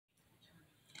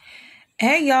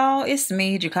Hey y'all, it's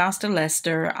me, Jacosta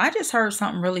Lester. I just heard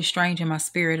something really strange in my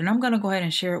spirit, and I'm going to go ahead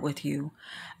and share it with you.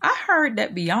 I heard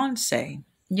that Beyonce,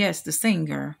 yes, the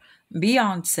singer,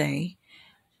 Beyonce,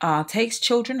 takes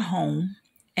children home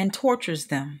and tortures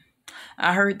them.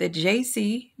 I heard that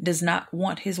Jay-Z does not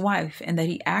want his wife and that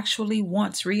he actually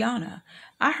wants Rihanna.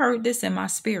 I heard this in my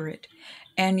spirit.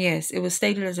 And yes, it was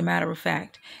stated as a matter of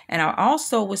fact. And I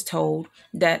also was told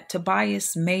that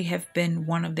Tobias may have been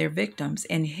one of their victims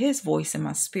in his voice in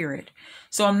my spirit.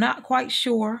 So I'm not quite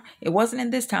sure. It wasn't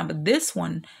in this time, but this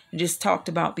one just talked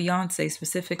about Beyonce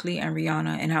specifically and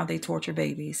Rihanna and how they torture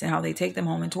babies and how they take them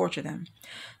home and torture them.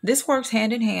 This works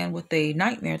hand in hand with the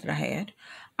nightmare that I had.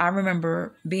 I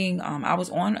remember I was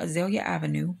on Azalea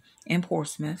Avenue in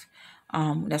Portsmouth.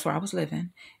 That's where I was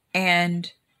living.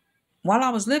 And while I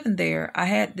was living there, I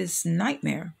had this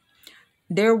nightmare.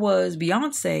 There was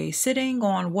Beyonce sitting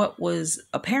on what was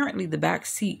apparently the back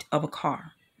seat of a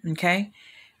car. Okay.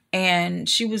 And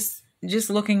she was just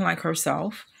looking like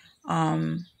herself.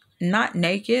 Not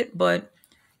naked, but,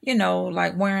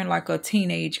 like wearing like a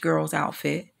teenage girl's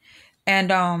outfit.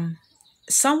 And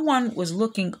someone was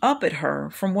looking up at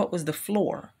her from what was the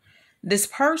floor. This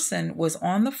person was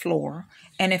on the floor,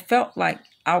 and it felt like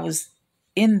I was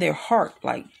in their heart,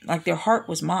 like their heart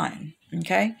was mine.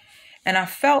 Okay. And I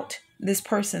felt this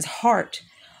person's heart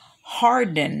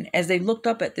harden as they looked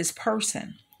up at this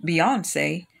person,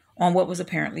 Beyonce, on what was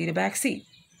apparently the back seat.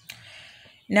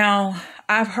 Now,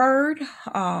 I've heard,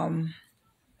 or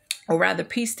rather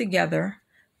pieced together,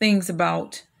 things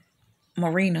about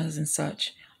marinas and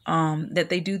such, that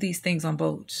they do these things on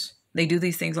boats. They do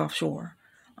these things offshore.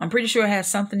 I'm pretty sure it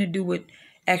has something to do with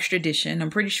extradition. I'm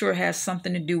pretty sure it has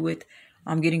something to do with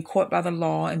getting caught by the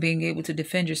law and being able to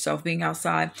defend yourself, being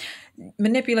outside,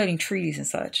 manipulating treaties and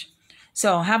such.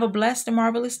 So have a blessed and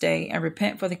marvelous day and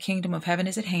repent, for the kingdom of heaven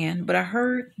is at hand. But I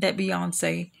heard that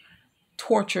Beyonce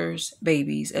tortures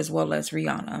babies as well as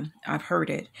Rihanna. I've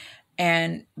heard it.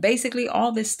 And basically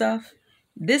all this stuff,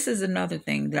 this is another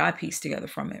thing that I pieced together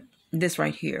from it. This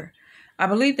right here. I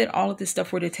believe that all of this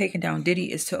stuff where they're taking down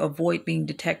Diddy is to avoid being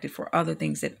detected for other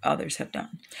things that others have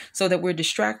done. So that we're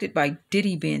distracted by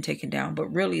Diddy being taken down, but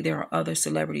really there are other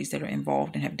celebrities that are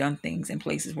involved and have done things in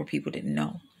places where people didn't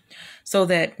know. So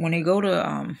that when they go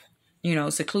to,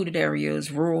 secluded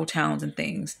areas, rural towns and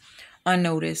things,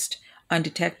 unnoticed,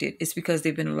 undetected, it's because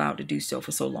they've been allowed to do so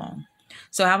for so long.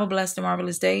 So have a blessed and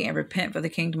marvelous day and repent, for the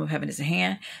kingdom of heaven is at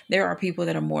hand. There are people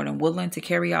that are more than willing to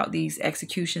carry out these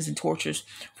executions and tortures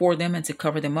for them and to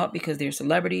cover them up because they're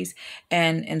celebrities.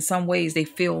 And in some ways, they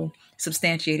feel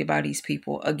substantiated by these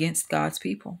people against God's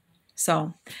people.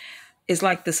 So it's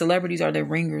like the celebrities are their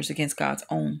ringers against God's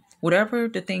own. Whatever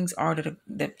the things are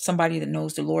that somebody that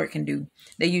knows the Lord can do,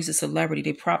 they use a celebrity.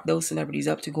 They prop those celebrities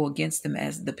up to go against them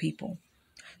as the people.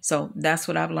 So that's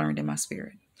what I've learned in my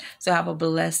spirit. So have a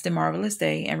blessed and marvelous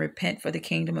day and repent, for the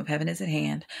kingdom of heaven is at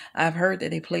hand. I've heard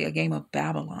that they play a game of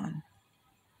Babylon.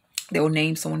 They will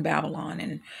name someone Babylon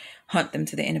and hunt them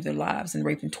to the end of their lives and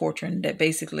rape and torture. And that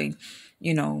basically,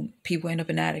 people end up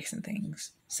in attics and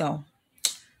things. So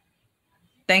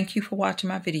thank you for watching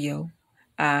my video.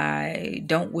 I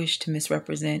don't wish to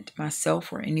misrepresent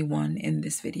myself or anyone in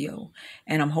this video.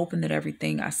 And I'm hoping that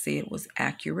everything I said was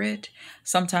accurate.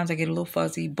 Sometimes I get a little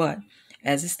fuzzy, but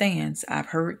as it stands, I've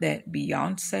heard that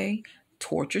Beyonce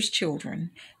tortures children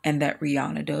and that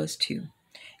Rihanna does too.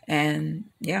 And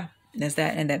yeah, there's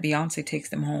that. And that Beyonce takes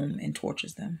them home and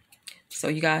tortures them. So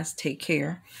you guys take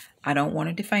care. I don't want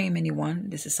to defame anyone.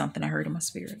 This is something I heard in my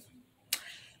spirit.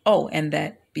 Oh, and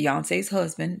that Beyonce's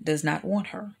husband does not want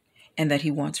her and that he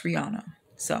wants Rihanna.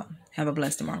 So have a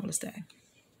blessed and marvelous day.